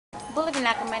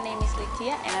Bulavinaka, my name is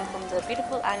Litia and I'm from the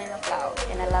beautiful island of Laos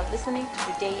and I love listening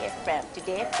to Today FM.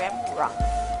 Today FM rock.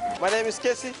 My name is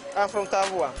Casey, I'm from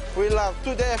Tabua. We love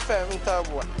Today FM in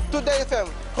Tabua. Today FM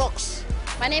rocks.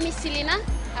 My name is Selena,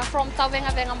 I'm from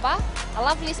Tavenga Vengamba. I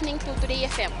love listening to Today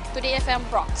FM. Today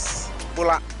FM rocks.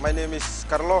 Pula, my name is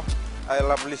Carlo. I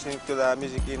love listening to the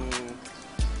music in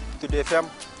Today FM,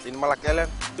 in Malak Island.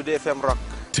 Today FM rock.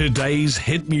 Today's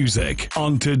hit music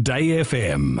on Today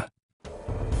FM.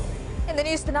 In the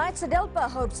news tonight, SODELPA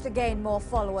hopes to gain more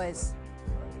followers.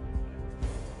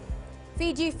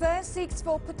 Fiji first seeks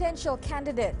for potential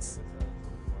candidates.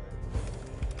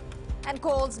 And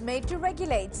calls made to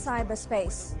regulate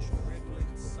cyberspace.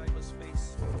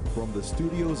 From the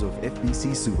studios of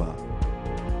FBC Suva,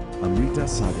 Amrita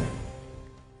Sagar.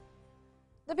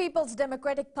 The People's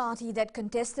Democratic Party that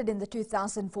contested in the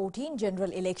 2014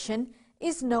 general election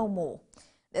is no more.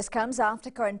 This comes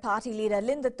after current party leader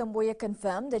Linda Tambuya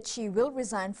confirmed that she will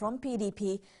resign from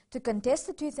PDP to contest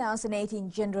the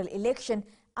 2018 general election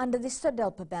under the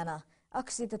SODELPA banner.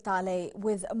 Aksita Tale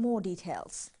with more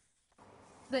details.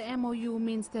 The MOU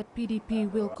means that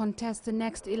PDP will contest the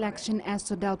next election as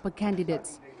SODELPA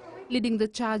candidates. Leading the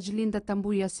charge, Linda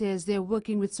Tambuya says they're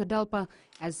working with SODELPA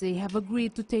as they have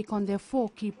agreed to take on their 4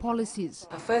 key policies.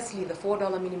 Firstly, the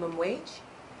 $4 minimum wage.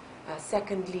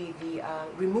 Secondly, the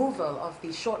removal of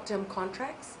the short-term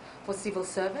contracts for civil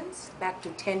servants back to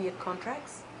 10-year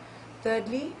contracts.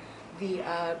 Thirdly, the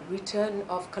return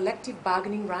of collective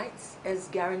bargaining rights as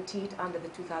guaranteed under the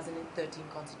 2013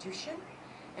 Constitution.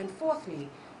 And fourthly,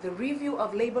 the review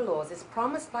of labor laws as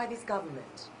promised by this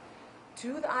government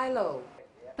to the ILO.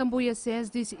 Tambuya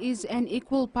says this is an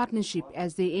equal partnership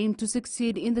as they aim to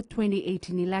succeed in the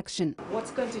 2018 election.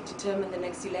 What's going to determine the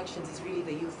next elections is really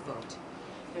the youth vote.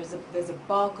 There's a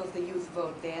bulk of the youth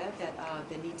vote there that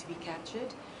need to be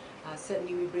captured.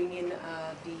 Certainly, we bring in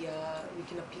we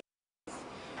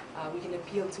can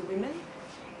appeal to women.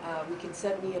 We can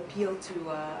certainly appeal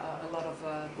to a lot of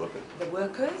the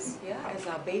workers, as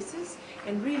our basis.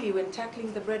 And really, when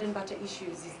tackling the bread and butter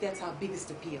issues, that's our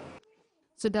biggest appeal.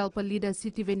 SODELPA leader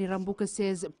Sitiveni Rambuka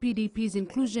says PDP's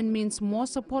inclusion means more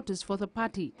supporters for the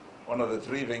party. One of the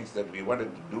 3 things that we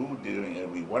wanted to do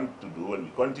we want to do and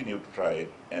we continue to try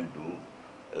it and do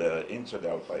in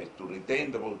SODELPA is to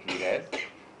retain the votes we had,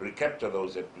 recapture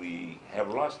those that we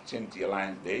have lost since the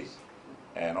alliance days,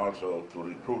 and also to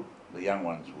recruit the young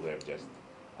ones who have just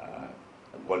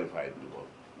qualified to vote.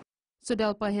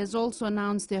 SODELPA has also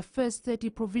announced their first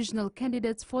 30 provisional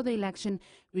candidates for the election,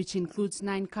 which includes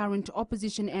 9 current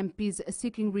opposition MPs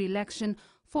seeking re-election,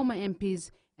 former MPs,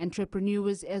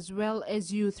 entrepreneurs, as well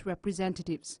as youth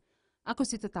representatives.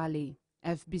 Akosita Tali,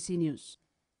 FBC News.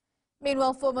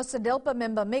 Meanwhile, former SODELPA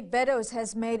member Mick Beddoes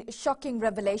has made shocking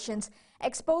revelations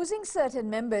exposing certain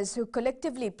members who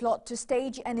collectively plot to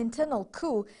stage an internal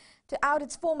coup to out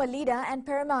its former leader and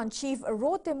Paramount Chief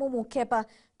Rotemu Mukepa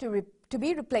to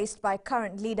be replaced by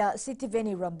current leader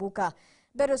Sitiveni Rambuka.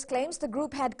 Beddoes claims the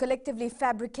group had collectively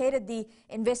fabricated the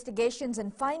investigations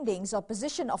and findings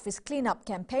opposition of his cleanup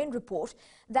campaign report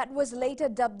that was later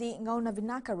dubbed the Ngauna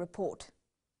Vinaka report.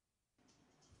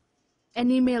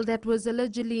 An email that was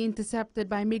allegedly intercepted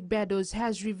by Mick Beddoes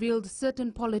has revealed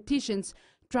certain politicians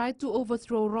tried to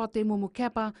overthrow Rotemu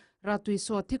Mukepa, Ratu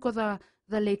Isoa Tikoda,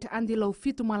 the late Andilo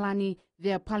Fitumalani,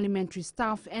 their parliamentary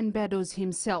staff, and Beddoes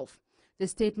himself. The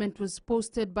statement was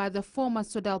posted by the former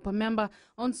SODELPA member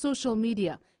on social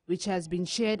media, which has been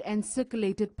shared and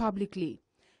circulated publicly.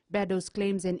 Beddoes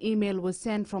claims an email was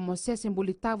sent from Moses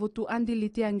Mbulitavu to Andi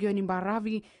Litiangioni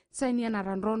Mbaravi, Sainia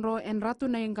Narandrondo, and Ratu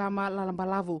Nayengama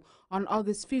Lalambalavu on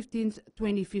August 15,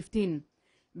 2015.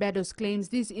 Beddoes claims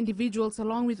these individuals,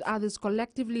 along with others,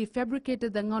 collectively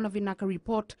fabricated the Ngauna Vinaka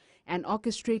report and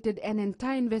orchestrated an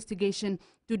entire investigation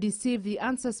to deceive the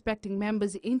unsuspecting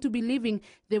members into believing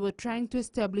they were trying to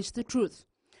establish the truth.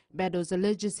 Beddoes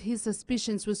alleges his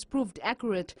suspicions was proved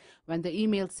accurate when the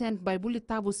email sent by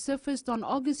Bulitavu surfaced on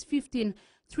August 15,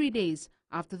 3 days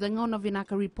after the Ngauna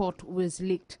Vinaka report was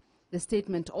leaked. The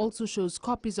statement also shows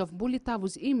copies of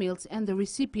Bulitavu's emails and the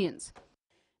recipients.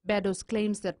 Beddoes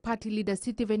claims that party leader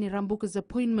Sitiveni Rambuka's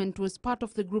appointment was part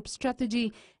of the group's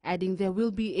strategy, adding there will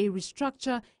be a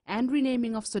restructure and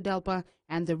renaming of SODELPA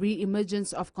and the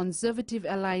re-emergence of Conservative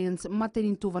Alliance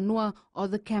Matanintu Vanua or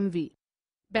the CAMV.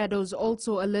 Beddoes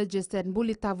also alleges that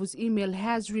Bulitavu's email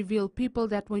has revealed people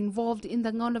that were involved in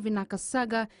the Ngauna Vinaka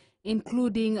saga,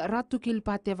 including Ratu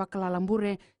Kilpate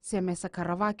Vakalalambure, Semesa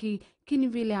Karavaki,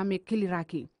 Kinivile Ame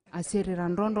Kiliraki, Asiri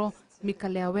Randrondo,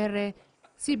 Mikalea Were,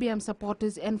 CBM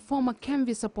supporters and former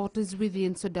CAMV supporters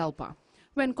within SODELPA.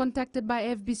 When contacted by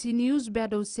FBC News,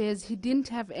 Beddoes says he didn't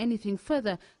have anything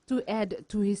further to add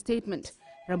to his statement.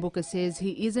 Rambuka says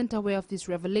he isn't aware of this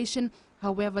revelation,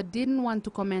 however didn't want to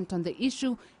comment on the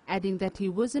issue, adding that he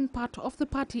wasn't part of the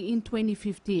party in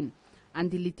 2015.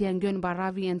 Andiliti Angyon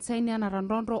Baravi and Sainiana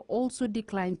Randondro also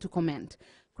declined to comment.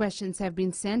 Questions have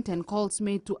been sent and calls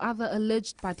made to other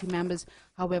alleged party members,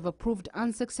 however proved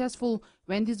unsuccessful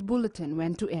when this bulletin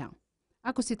went to air.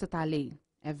 Akusita Talei,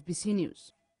 FBC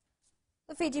News.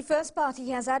 The Fiji First Party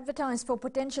has advertised for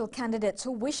potential candidates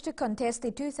who wish to contest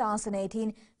the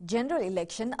 2018 general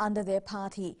election under their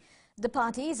party. The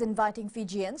party is inviting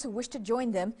Fijians who wish to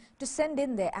join them to send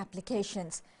in their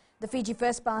applications. The Fiji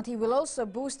First Party will also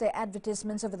boost their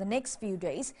advertisements over the next few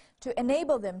days to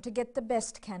enable them to get the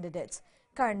best candidates.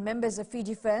 Current members of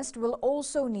Fiji First will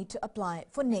also need to apply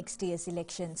for next year's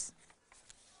elections.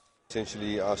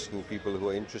 Essentially asking people who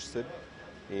are interested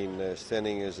in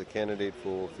standing as a candidate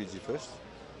for Fiji First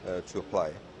to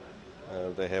apply.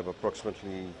 They have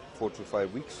approximately 4 to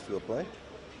 5 weeks to apply.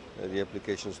 The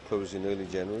applications close in early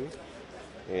January,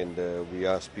 and we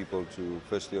ask people to,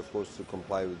 firstly of course, to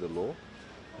comply with the law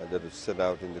that is set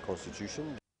out in the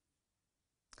Constitution.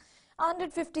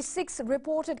 156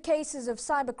 reported cases of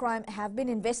cybercrime have been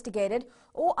investigated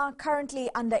or are currently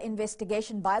under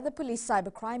investigation by the Police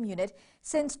Cybercrime Unit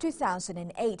since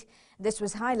 2008. This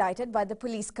was highlighted by the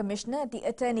Police Commissioner at the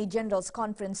Attorney General's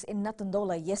conference in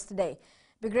Natandola yesterday.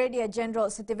 Brigadier General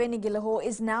Sitiveni Gillaho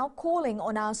is now calling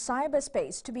on our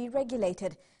cyberspace to be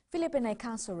regulated. Philip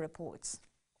Naikaso reports.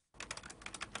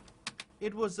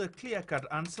 It was a clear-cut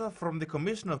answer from the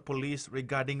Commissioner of Police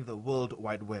regarding the World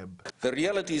Wide Web. The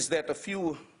reality is that a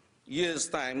few years'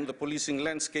 time, the policing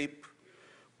landscape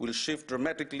will shift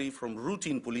dramatically from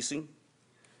routine policing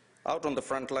out on the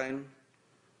front line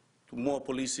to more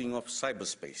policing of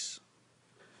cyberspace.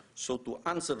 So to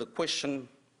answer the question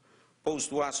posed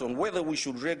to us on whether we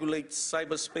should regulate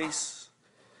cyberspace,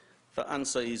 the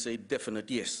answer is a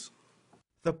definite yes.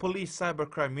 The Police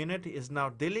Cybercrime Unit is now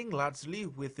dealing largely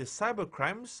with the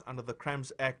cybercrimes under the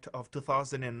Crimes Act of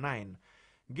 2009.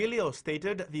 Gillaho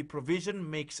stated the provision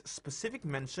makes specific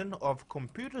mention of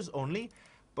computers only,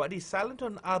 but is silent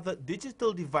on other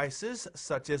digital devices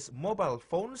such as mobile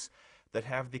phones that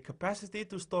have the capacity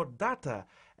to store data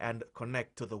and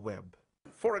connect to the web.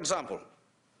 For example,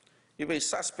 if a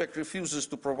suspect refuses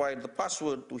to provide the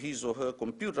password to his or her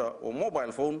computer or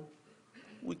mobile phone,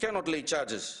 we cannot lay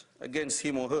charges against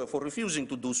him or her for refusing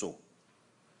to do so.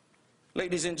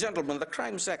 Ladies and gentlemen, the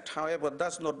Crimes Act, however,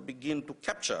 does not begin to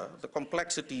capture the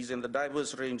complexities and the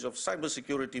diverse range of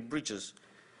cybersecurity breaches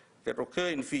that occur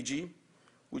in Fiji,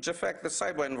 which affect the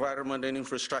cyber environment and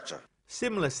infrastructure.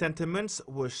 Similar sentiments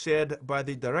were shared by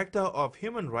the Director of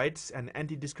Human Rights and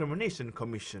Anti-Discrimination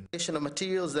Commission. Of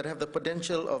materials that have the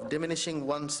potential of diminishing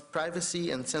one's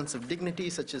privacy and sense of dignity,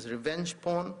 such as revenge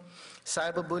porn,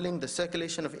 cyberbullying, the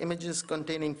circulation of images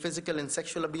containing physical and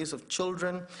sexual abuse of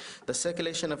children, the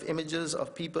circulation of images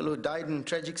of people who died in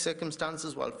tragic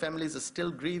circumstances while families are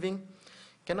still grieving,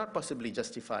 cannot possibly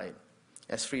justify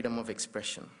as freedom of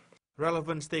expression.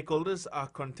 Relevant stakeholders are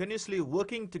continuously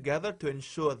working together to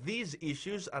ensure these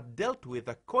issues are dealt with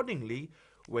accordingly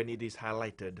when it is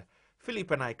highlighted. Philip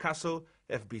Naikaso,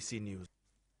 FBC News.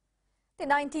 The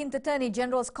 19th Attorney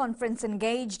General's Conference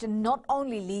engaged in not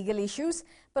only legal issues,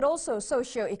 but also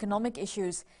socio-economic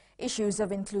issues. Issues of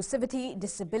inclusivity,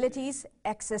 disabilities,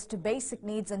 access to basic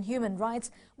needs and human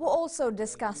rights were also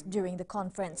discussed during the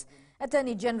conference.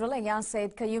 Attorney General Ayaz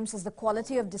Said Qayyum says the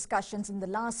quality of discussions in the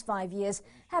last 5 years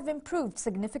have improved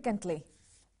significantly.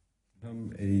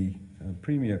 A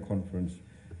premier conference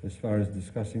as far as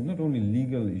discussing not only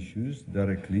legal issues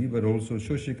directly, but also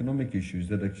socio-economic issues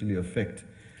that actually affect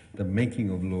the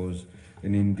making of laws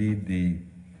and indeed the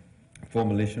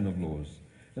formulation of laws.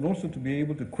 And also to be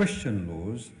able to question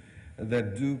laws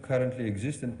that do currently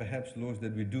exist and perhaps laws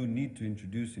that we do need to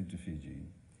introduce into Fiji.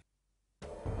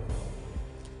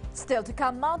 Still to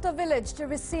come, Mauta Village to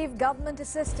receive government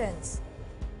assistance.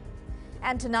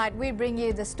 And tonight we bring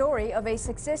you the story of a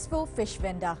successful fish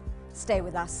vendor. Stay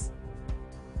with us.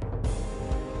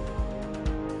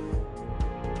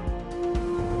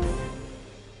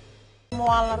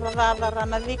 Moala rara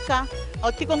ranavika,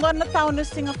 o tikongona taunu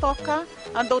singatoka,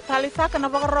 ando talitaka na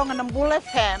wakaronga ng Bull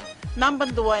FM, number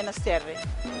 2 na seri.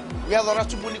 Ya dora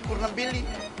subuli kurnambili,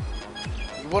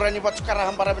 borani batukara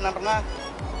hambara binaranga,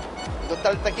 do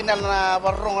talitakina na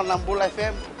wakaronga ng Bull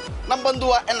FM, number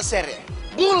 2 na seri.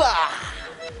 Bula!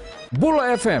 Bull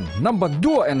FM, number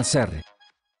 2 na seri.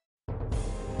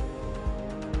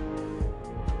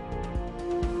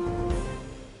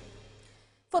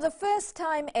 For For the first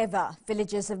time ever,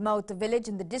 villagers of Mauta village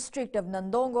in the district of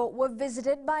Nandongo were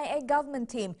visited by a government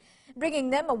team,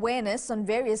 bringing them awareness on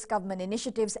various government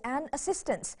initiatives and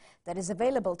assistance that is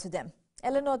available to them.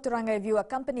 Eleanor Turanga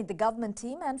accompanied the government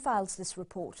team and files this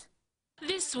report.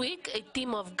 This week, a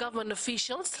team of government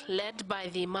officials led by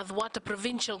the Madhwata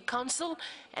Provincial Council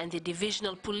and the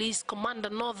Divisional Police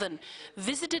Commander Northern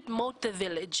visited Mauta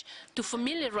village to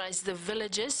familiarize the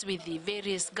villagers with the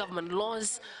various government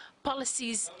laws,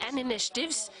 policies and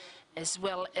initiatives, as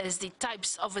well as the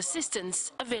types of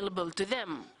assistance available to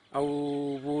them. I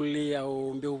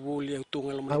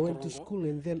went to school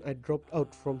and then I dropped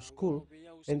out from school,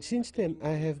 and since then I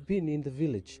have been in the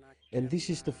village. And this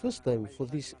is the first time for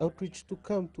this outreach to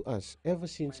come to us ever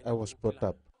since I was brought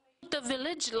up. The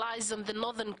village lies on the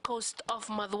northern coast of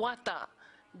Madhwata.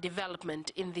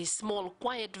 Development in this small,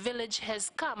 quiet village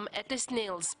has come at a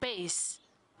snail's pace.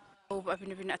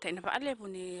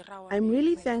 I'm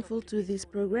really thankful to this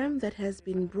program that has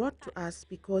been brought to us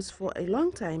because for a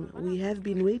long time we have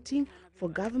been waiting for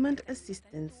government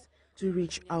assistance to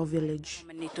reach our village.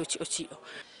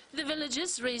 The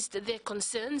villagers raised their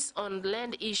concerns on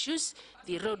land issues,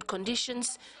 the road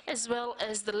conditions, as well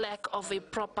as the lack of a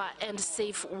proper and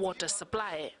safe water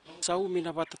supply.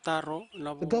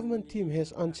 The government team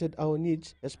has answered our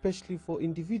needs, especially for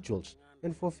individuals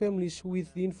and for families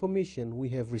with the information we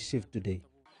have received today.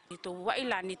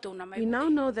 We now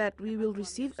know that we will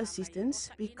receive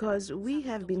assistance because we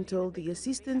have been told the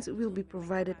assistance will be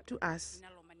provided to us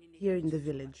here in the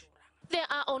village. There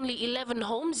are only 11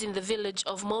 homes in the village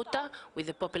of Mauta with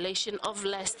a population of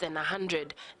less than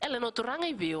 100. Eleanor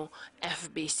Turanga,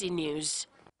 FBC News.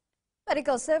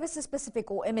 Medical Services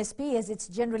Pacific, or MSP as it's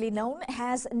generally known,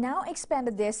 has now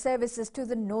expanded their services to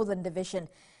the Northern Division.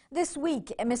 This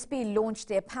week, MSP launched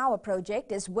their Power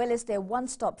Project as well as their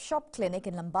one-stop shop clinic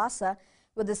in Lambasa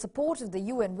with the support of the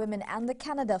UN Women and the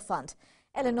Canada Fund.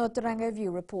 Eleanor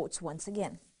Turanga reports once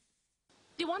again.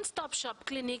 The one-stop shop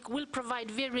clinic will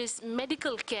provide various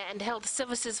medical care and health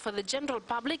services for the general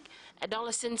public,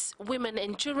 adolescents, women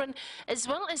and children, as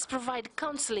well as provide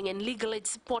counseling and legal aid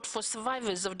support for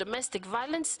survivors of domestic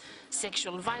violence,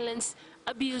 sexual violence,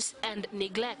 abuse and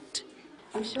neglect.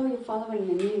 I'm sure you're following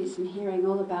the news and hearing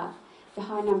all about the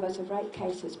high numbers of rape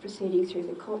cases proceeding through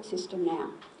the court system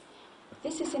now.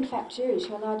 This is in fact due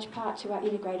to a large part to our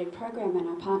integrated program and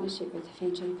our partnership with the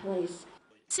Fiji Police.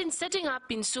 Since setting up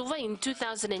in Suva in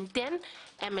 2010,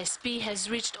 MSP has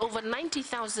reached over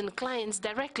 90,000 clients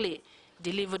directly,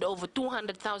 delivered over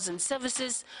 200,000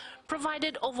 services,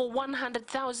 provided over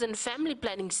 100,000 family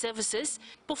planning services,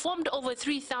 performed over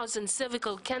 3,000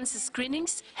 cervical cancer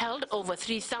screenings, held over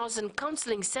 3,000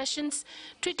 counseling sessions,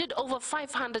 treated over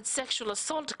 500 sexual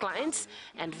assault clients,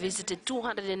 and visited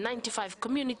 295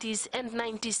 communities and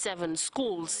 97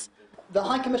 schools. The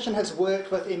High Commission has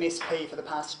worked with MSP for the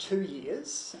past 2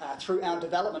 years through our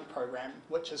development program,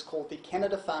 which is called the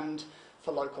Canada Fund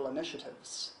for Local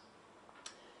Initiatives.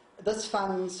 This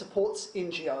fund supports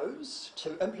NGOs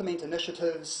to implement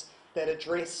initiatives that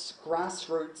address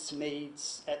grassroots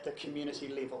needs at the community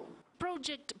level.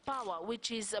 Project Power,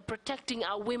 which is protecting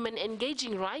our women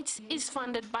engaging rights, is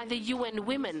funded by the UN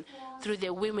Women through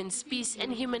their Women's Peace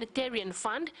and Humanitarian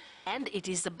Fund, and it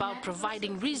is about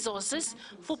providing resources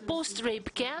for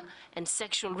post-rape care and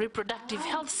sexual reproductive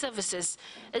health services,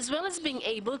 as well as being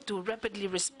able to rapidly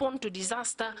respond to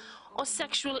disaster or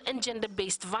sexual and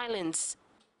gender-based violence.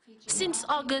 Since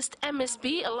August,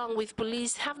 MSP, along with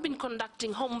police, have been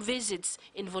conducting home visits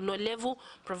in Vonolevu,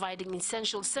 providing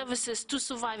essential services to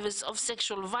survivors of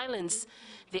sexual violence.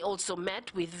 They also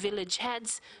met with village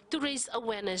heads to raise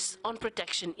awareness on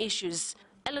protection issues.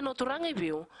 Eleanor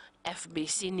Turanga,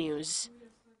 FBC News.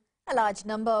 A large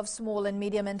number of small and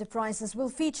medium enterprises will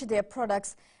feature their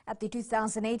products at the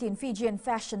 2018 Fijian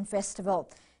Fashion Festival.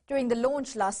 During the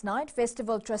launch last night,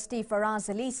 festival trustee Faraz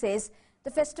Ali says the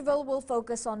festival will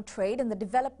focus on trade and the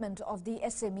development of the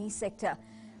SME sector.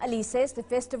 Ali says the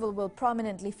festival will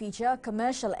prominently feature a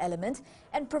commercial element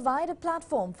and provide a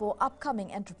platform for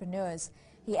upcoming entrepreneurs.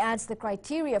 He adds the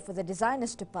criteria for the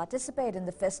designers to participate in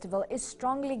the festival is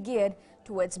strongly geared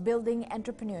towards building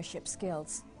entrepreneurship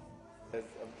skills. There's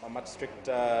a much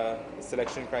stricter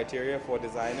selection criteria for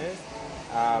designers.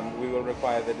 We will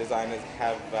require the designers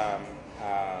have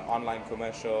online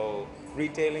commercial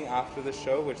retailing after the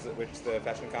show, which the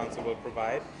Fashion Council will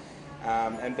provide.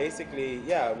 And basically,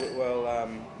 yeah,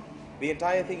 the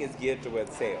entire thing is geared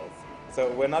towards sales.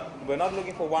 So we're not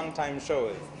looking for one-time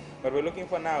shows. What we're looking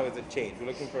for now is a change. We're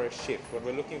looking for a shift. What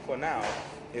we're looking for now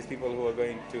is people who are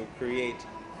going to create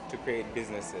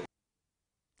businesses.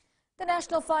 The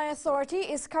National Fire Authority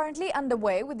is currently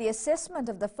underway with the assessment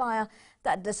of the fire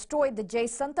that destroyed the J.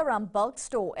 Santaram bulk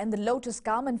store and the Lotus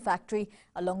garment factory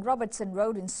along Robertson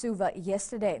Road in Suva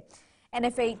yesterday.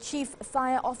 NFA Chief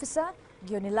Fire Officer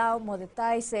Gyonilao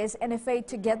Modetai says NFA,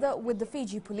 together with the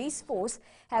Fiji Police Force,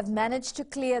 have managed to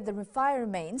clear the fire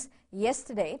remains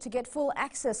yesterday to get full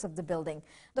access of the building.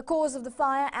 The cause of the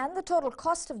fire and the total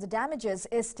cost of the damages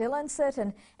is still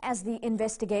uncertain as the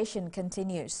investigation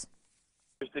continues.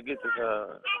 Investigators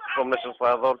from National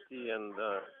Fire Authority and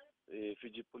the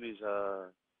Fiji Police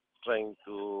are trying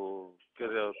to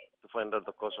carry out to find out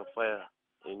the cause of fire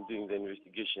in doing the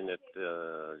investigation at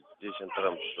J.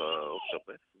 Santaram's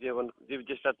workshop. They've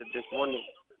just started this morning,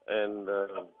 and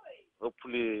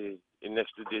hopefully in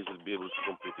next 2 days we'll be able to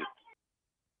complete it.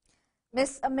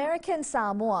 Miss American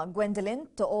Samoa Gwendolyn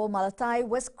To'o Malatai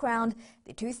was crowned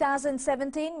the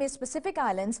 2017 Miss Pacific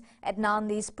Islands at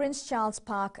Nanli's Prince Charles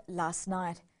Park last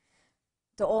night.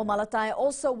 To'o Malatai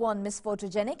also won Miss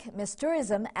Photogenic, Miss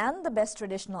Tourism and the Best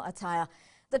Traditional Attire.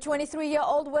 The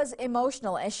 23-year-old was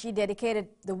emotional as she dedicated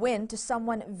the win to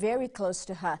someone very close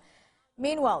to her.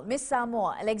 Meanwhile, Miss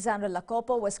Samoa Alexandra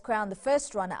Lakopo was crowned the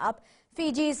first runner-up.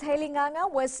 Fiji's Hailey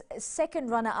Nganga was second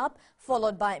runner-up,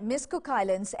 followed by Miss Cook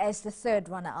Islands as the third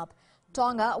runner-up.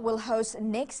 Tonga will host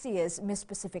next year's Miss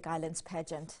Pacific Islands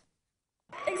pageant.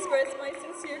 Express my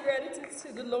sincere gratitude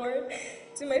to the Lord,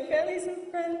 to my families and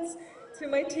friends, to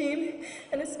my team,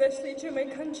 and especially to my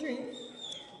country,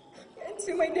 and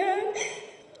to my dad.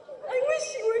 I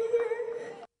wish you were here.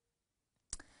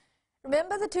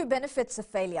 Remember the two benefits of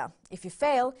failure. If you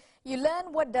fail, you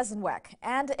learn what doesn't work,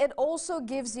 and it also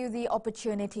gives you the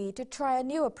opportunity to try a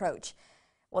new approach.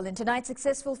 Well, in tonight's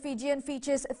Successful Fijian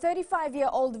features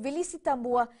 35-year-old Vilisi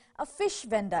Tambua, a fish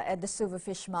vendor at the Suva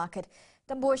Fish Market.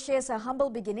 Tambua shares her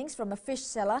humble beginnings from a fish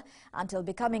seller until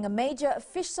becoming a major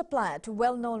fish supplier to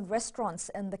well-known restaurants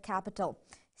in the capital.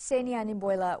 Senia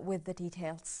Nimboila with the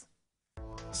details.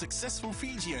 Successful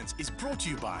Fijians is brought to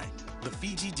you by the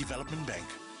Fiji Development Bank,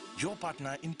 your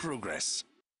partner in progress.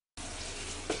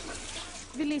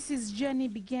 Vilisi's journey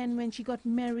began when she got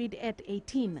married at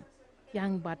 18,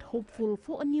 young but hopeful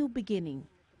for a new beginning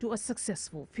to a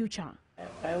successful future.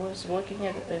 I was working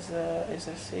as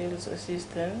a sales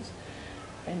assistant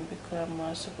and become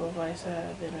a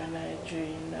supervisor. Then when I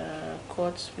joined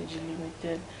Courts Fiji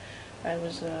Limited, I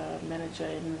was a manager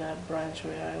in that branch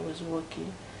where I was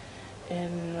working.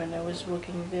 And when I was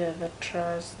working there, the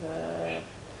trust,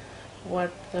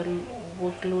 what the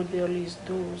workload they always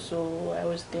do, so I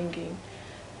was thinking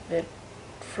that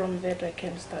from that I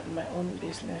can start my own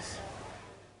business.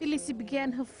 Vilisi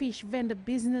began her fish vendor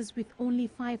business with only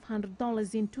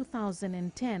 $500 in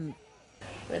 2010.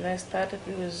 When I started,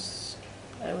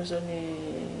 I was only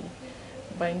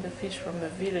buying the fish from the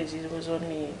village. It was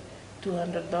only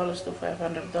 $200 to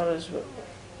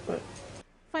 $500.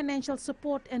 Financial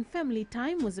support and family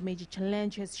time was a major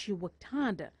challenge as she worked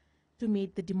hard to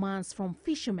meet the demands from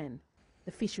fishermen,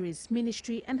 the fisheries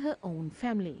ministry and her own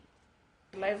family.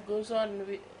 Life goes on.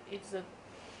 It's a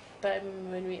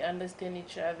time when we understand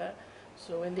each other.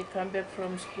 So when they come back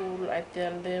from school, I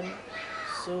tell them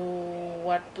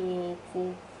what to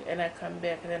cook, and I come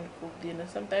back and cook dinner.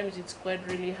 Sometimes it's quite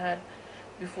really hard.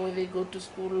 Before they go to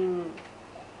school,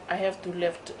 I have to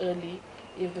left early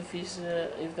if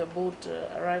the boat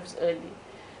arrives early.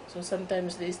 So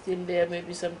sometimes they're still there,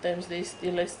 maybe sometimes they're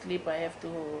still asleep. I have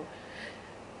to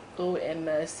go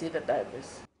and see the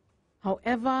divers.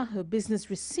 However, her business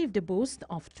received a boost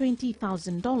of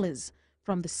 $20,000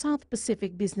 from the South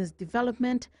Pacific Business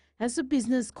Development as the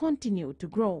business continued to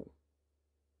grow.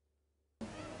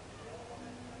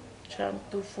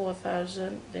 Jumped to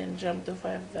 4,000, then jumped to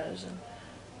 5,000.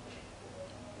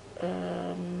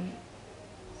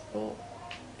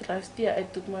 Last year I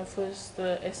took my first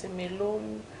SME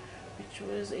loan, which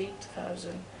was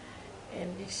 8,000,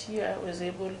 and this year I was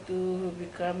able to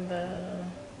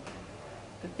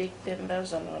take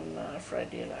 10,000 on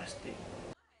Friday last week.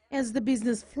 As the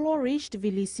business flourished,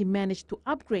 Vilisi managed to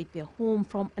upgrade their home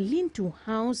from a lean-to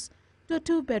house to a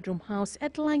two-bedroom house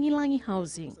at Langi Langi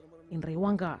Housing in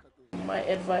Rewanga. My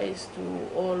advice to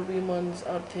all women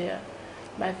out there,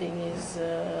 nothing is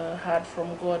hard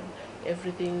from God.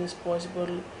 Everything is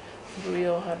possible through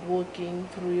your hard working,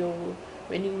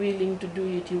 when you're willing to do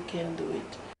it, you can do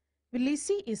it.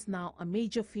 Vilisi is now a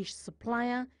major fish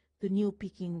supplier to New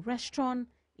Peking Restaurant,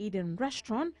 Eden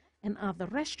Restaurant, and other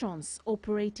restaurants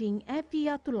operating at the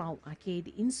Atulau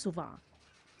Arcade in Suva.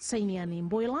 Sainia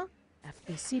Nimboila,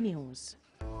 FBC News.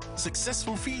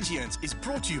 Successful Fijians is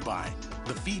brought to you by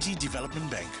the Fiji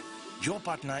Development Bank, your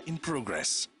partner in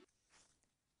progress.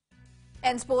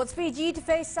 And sports, Fiji to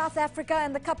face South Africa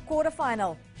in the Cup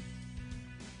quarter-final.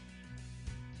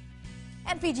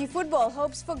 And Fiji football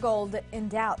hopes for gold in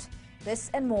doubt.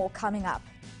 This and more coming up.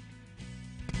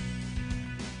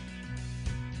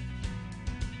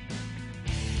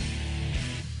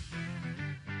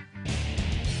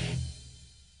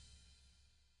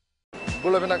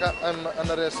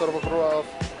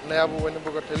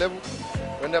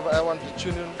 Whenever I want to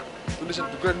tune in to listen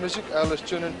to great music, I always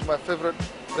tune in to my favorite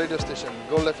radio station,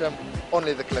 Gold FM,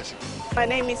 only the classic. My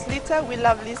name is Lita. We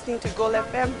love listening to Gold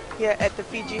FM here at the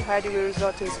Fiji Hideaway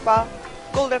Resort and Spa.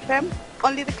 Gold FM,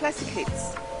 only the classic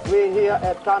hits. We here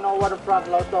at Tano Waterfront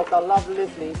Lautoka love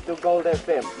listening to Gold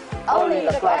FM, only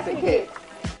the classic hits.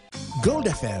 Gold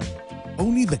FM,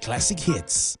 only the classic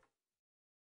hits.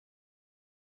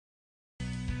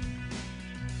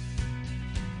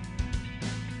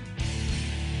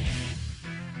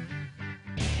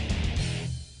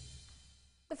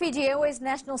 The Fiji Airways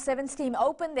National Sevens team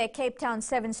opened their Cape Town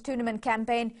Sevens tournament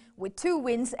campaign with 2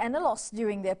 wins and a loss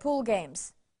during their pool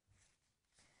games.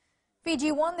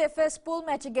 Fiji won their first pool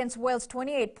match against Wales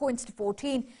 28 points to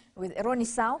 14, with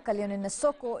Ronisau, Kalione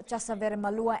Nasoko, Chasavere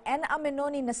Malua and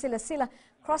Amenoni Nasilasila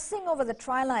crossing over the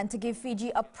try line to give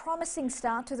Fiji a promising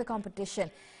start to the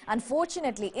competition.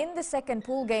 Unfortunately, in the second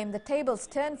pool game, the tables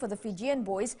turned for the Fijian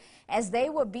boys as they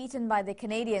were beaten by the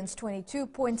Canadians 22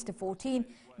 points to 14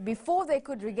 before they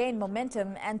could regain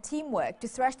momentum and teamwork to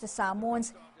thrash the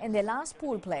Samoans in their last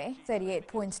pool play, 38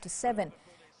 points to 7.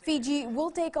 Fiji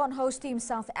will take on host team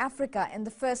South Africa in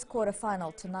the first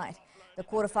quarter-final tonight. The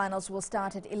quarter-finals will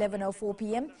start at 11:04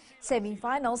 p.m.,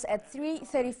 semi-finals at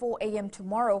 3:34 a.m.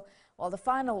 tomorrow, while the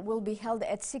final will be held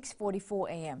at 6:44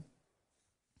 a.m.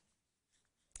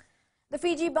 The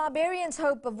Fiji Barbarians'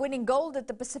 hope of winning gold at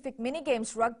the Pacific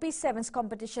Mini-Games Rugby Sevens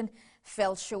competition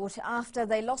fell short after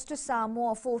they lost to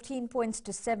Samoa 14 points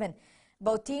to 7.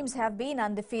 Both teams have been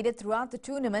undefeated throughout the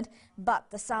tournament, but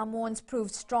the Samoans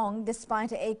proved strong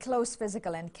despite a close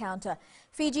physical encounter.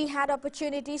 Fiji had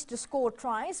opportunities to score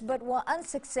tries but were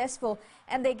unsuccessful,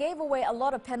 and they gave away a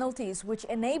lot of penalties, which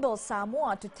enabled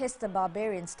Samoa to test the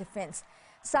Barbarians' defense.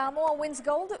 Samoa wins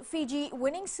gold, Fiji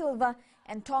winning silver,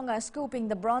 and Tonga scooping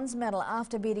the bronze medal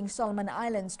after beating Solomon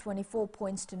Islands 24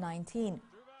 points to 19.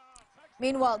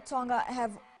 Meanwhile, Tonga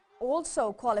have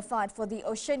also qualified for the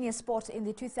Oceania spot in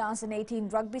the 2018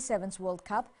 Rugby Sevens World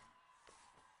Cup.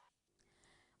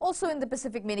 Also in the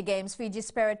Pacific Mini-Games, Fiji's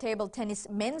para-table tennis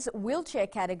men's wheelchair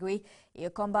category,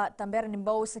 Iokomba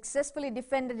Tamberanimbo successfully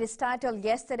defended his title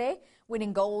yesterday,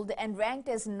 winning gold and ranked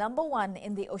as #1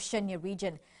 in the Oceania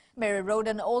region. Mary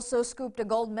Roden also scooped a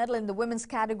gold medal in the women's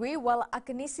category, while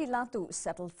Akanisi Latu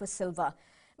settled for silver.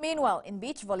 Meanwhile, in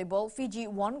beach volleyball, Fiji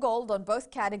won gold on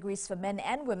both categories for men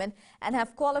and women and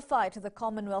have qualified to the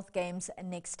Commonwealth Games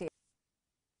next year.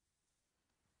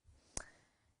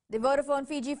 The Vodafone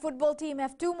Fiji football team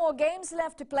have 2 more games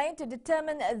left to play to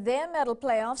determine their medal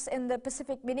playoffs in the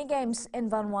Pacific Mini-Games in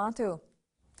Vanuatu.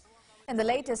 And the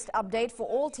latest update for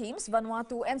all teams,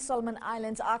 Vanuatu and Solomon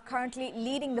Islands are currently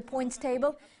leading the points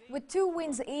table with 2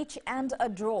 wins each and a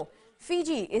draw.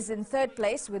 Fiji is in 3rd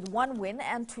place with 1 win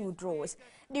and 2 draws.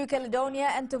 New Caledonia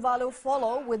and Tuvalu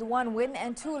follow with 1 win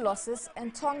and 2 losses,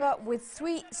 and Tonga with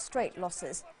 3 straight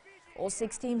losses. All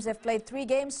 6 teams have played 3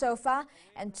 games so far,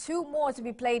 and 2 more to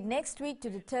be played next week to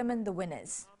determine the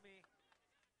winners.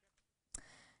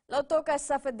 Lautoka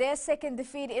suffered their second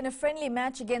defeat in a friendly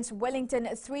match against Wellington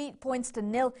 3 points to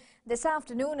 0 this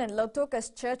afternoon at Lautoka's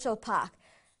Churchill Park.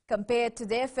 Compared to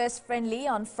their first friendly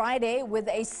on Friday with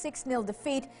a 6-0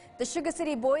 defeat, the Sugar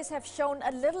City boys have shown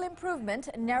a little improvement,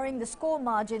 narrowing the score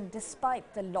margin despite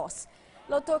the loss.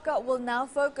 Lautoka will now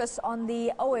focus on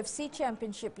the OFC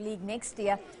Championship League next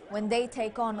year when they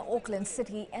take on Auckland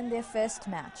City in their first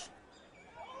match.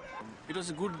 It was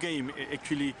a good game,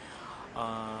 actually.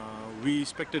 We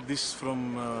expected this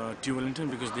from Team Wellington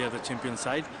because they are the champion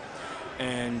side,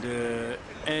 and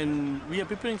we are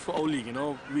preparing for our league. You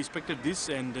know, we expected this,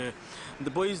 and the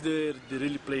boys they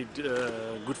really played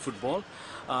good football.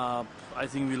 I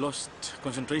think we lost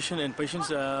concentration and patience,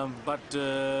 but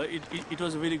it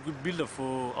was a very good build-up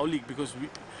for our league because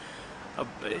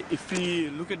if we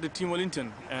look at the Team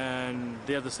Wellington, and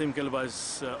they are the same caliber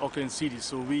as Auckland City,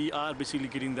 so we are basically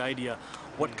getting the idea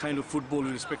what kind of football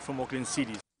we expect from Auckland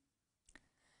City.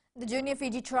 The Junior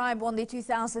Fiji tribe won the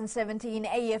 2017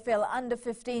 AFL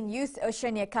Under-15 Youth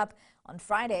Oceania Cup on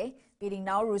Friday, beating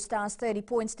Nauru Stars 30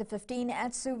 points to 15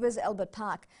 at Suva's Albert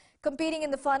Park. Competing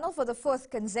in the final for the 4th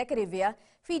consecutive year,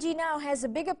 Fiji now has a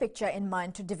bigger picture in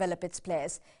mind to develop its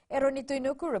players. Eroni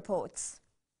Tuinuku reports.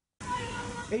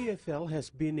 AFL has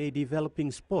been a developing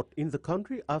sport in the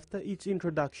country after its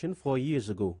introduction 4 years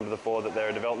ago. The four that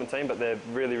they're a development team, but they're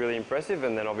really, really impressive.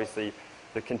 And then obviously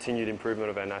the continued improvement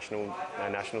of our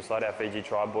national side, our Fiji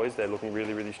Tribe boys, they're looking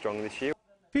really, really strong this year.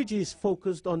 Fiji is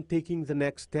focused on taking the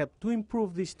next step to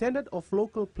improve the standard of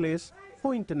local players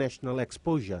for international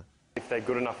exposure. If they're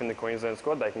good enough in the Queensland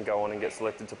squad, they can go on and get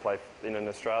selected to play in an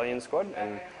Australian squad.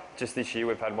 And just this year,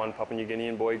 we've had one Papua New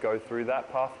Guinean boy go through that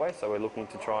pathway. So we're looking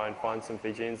to try and find some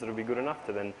Fijians that will be good enough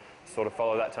to then sort of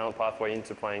follow that talent pathway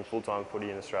into playing full-time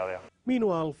footy in Australia.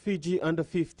 Meanwhile, Fiji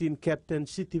under-15 captain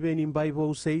Sitiveni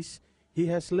Mbaibo says he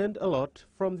has learned a lot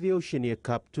from the Oceania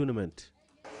Cup tournament.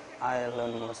 I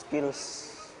learned more skills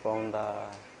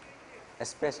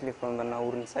especially from the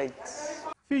Nauruan sides.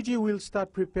 Fiji will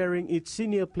start preparing its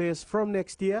senior players from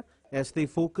next year as they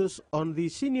focus on the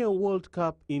Senior World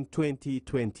Cup in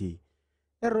 2020.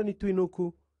 Eroni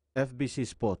Tuinuku, FBC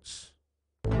Sports.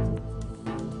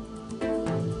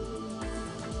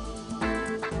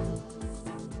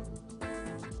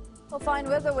 Well, fine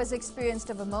weather was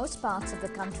experienced over most parts of the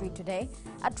country today.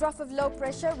 A trough of low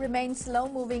pressure remains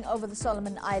slow-moving over the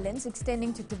Solomon Islands,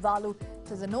 extending to Tuvalu,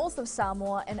 to the north of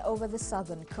Samoa and over the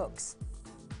southern Cooks.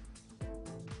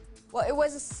 Well, it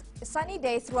was a sunny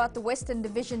day throughout the Western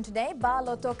Division today. Ba,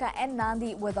 Lautoka and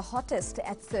Nandi were the hottest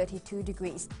at 32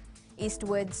 degrees.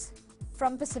 Eastwards,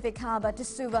 from Pacific Harbour to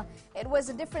Suva, it was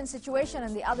a different situation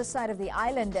on the other side of the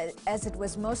island as it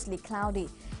was mostly cloudy.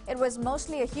 It was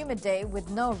mostly a humid day with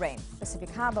no rain.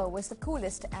 Pacific Harbour was the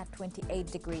coolest at 28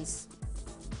 degrees.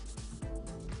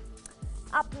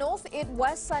 Up north, it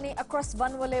was sunny across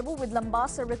Vanua-Levu, with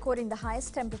Lambasa recording the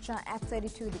highest temperature at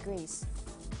 32 degrees.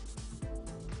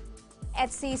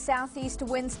 At sea, southeast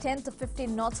winds 10 to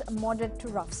 15 knots, moderate to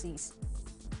rough seas.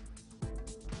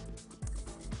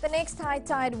 The next high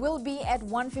tide will be at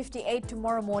 1:58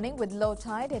 tomorrow morning, with low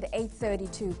tide at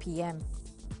 8:32 p.m.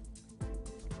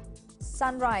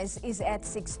 Sunrise is at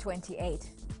 6:28.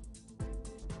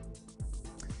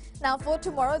 Now for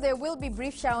tomorrow, there will be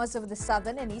brief showers over the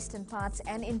southern and eastern parts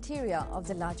and interior of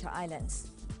the larger islands.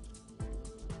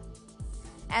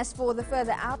 As for the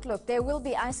further outlook, there will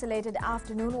be isolated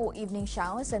afternoon or evening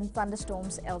showers and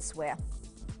thunderstorms elsewhere.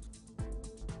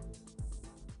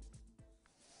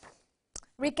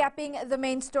 Recapping the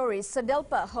main stories,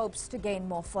 SADELPA hopes to gain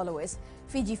more followers.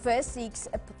 Fiji First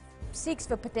seeks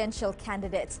for potential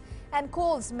candidates, and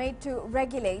calls made to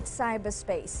regulate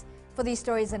cyberspace. For these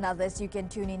stories and others, you can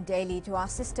tune in daily to our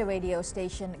sister radio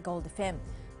station, Gold FM.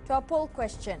 To our poll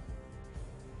question: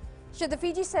 should the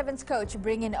Fiji Sevens coach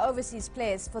bring in overseas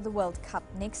players for the World Cup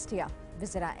next year?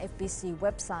 Visit our FBC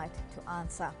website to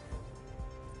answer.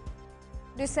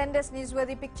 Do send us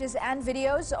newsworthy pictures and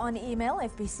videos on email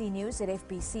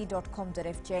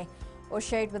fbcnews@fbc.com.fj, or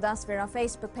share it with us via our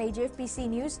Facebook page FBC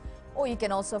News, or you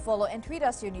can also follow and tweet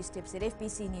us your news tips at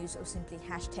FBC News or simply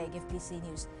hashtag FBC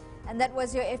News. And that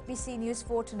was your FBC News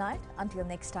for tonight. Until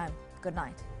next time, good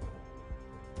night.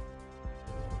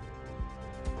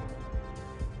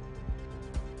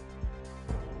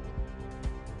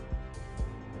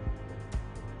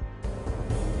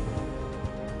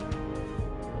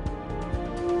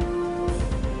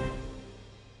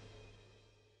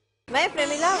 मैं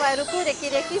Premila वायरुकु recce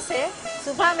recce से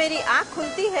सुबह मेरी आँख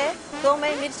खुलती है तो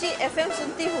मैं मिर्ची एफएम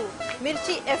सुनती हूँ।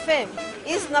 मिर्ची FM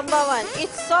is number 1,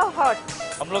 it's so hot.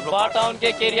 हम लोग बार टाउन के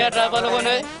कैरियर ड्राइवर लोगों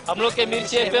ने हम लोग के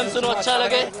मिर्ची एफएम सुनो अच्छा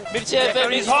लगे। मिर्ची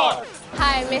एफएम इज हॉट।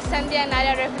 हाय, मैं संध्या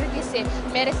नारिया रेफरेटी से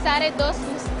मेरे सारे दोस्त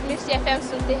मिर्ची एफएम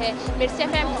सुनते हैं। मिर्ची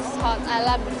FM is hot, I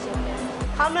love मिर्ची एफएम।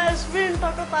 हमें स्पिन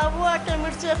टको ताबुआ के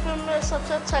मिर्ची एफएम में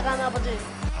सबसे अच्छा गाना बजे।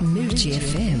 मिर्ची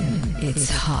एफएम, इट्स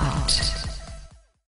हॉट।